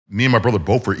me and my brother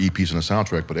both were EPs in the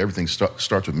soundtrack, but everything starts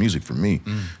with music for me.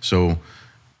 So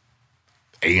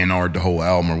A&R'd the whole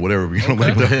album or whatever, you know,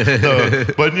 like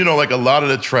but you know, like a lot of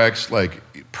the tracks, like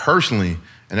personally,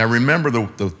 and I remember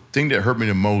the thing that hurt me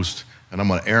the most, and I'm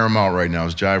gonna air them out right now,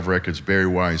 is Jive Records, Barry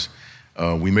Weiss.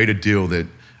 We made a deal that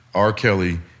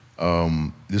R.Kelly,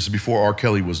 this is before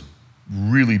R.Kelly was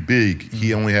really big.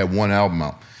 He only had one album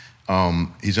out.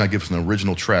 He's gonna give us an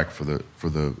original track for the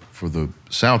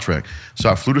soundtrack. So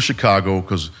I flew to Chicago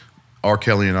because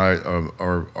R.Kelly and I,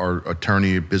 our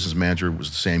attorney, business manager, was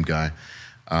the same guy.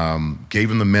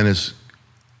 Gave him the Menace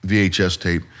VHS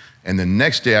tape, and the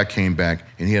next day I came back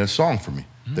and he had a song for me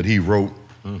that he wrote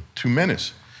to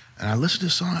Menace. And I listened to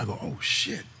the song, I go, oh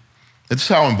shit. This is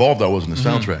how involved I was in the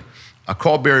soundtrack. I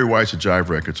called Barry Weiss at Jive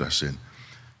Records, I said,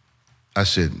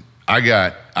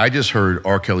 I just heard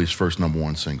R. Kelly's first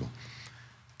 #1 single.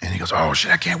 And he goes, oh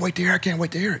shit, I can't wait to hear it, I can't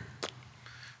wait to hear it.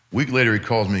 A week later he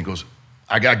calls me, he goes,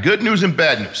 I got good news and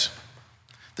bad news.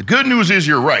 The good news is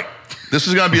you're right. This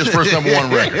is gonna be his first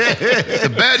 #1 record. The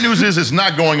bad news is it's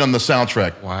not going on the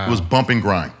soundtrack. Wow. It was Bump and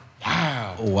Grind.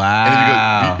 Wow.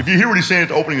 Wow. And if you hear what he's saying at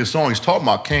the opening of the song, he's talking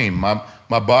about Kane. My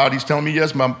body's telling me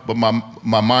yes, but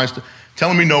my mind's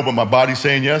telling me no, but my body's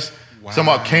saying yes. Wow. Talking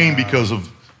about Kane because of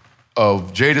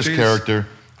Jada's character,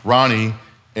 Ronnie,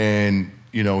 and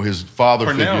you know, his father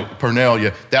figure, Purnell,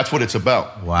 yeah. That's what it's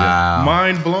about. Wow. Yeah.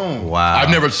 Mind blown. Wow. I've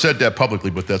never said that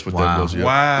publicly, but that's what that was. Yeah.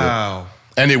 Wow.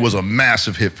 Yeah. And it was a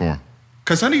massive hit for him.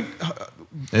 Cause Honey,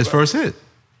 His first hit.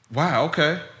 wow,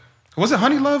 okay. Was it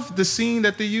Honey Love, the scene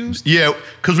that they used? Yeah,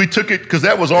 because we took it, because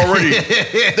that was already, the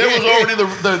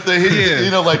hit,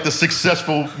 you know, like the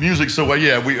successful music. So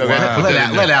yeah, we had to put that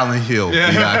in there. Let Allen Hill.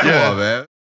 Yeah. Come on, man.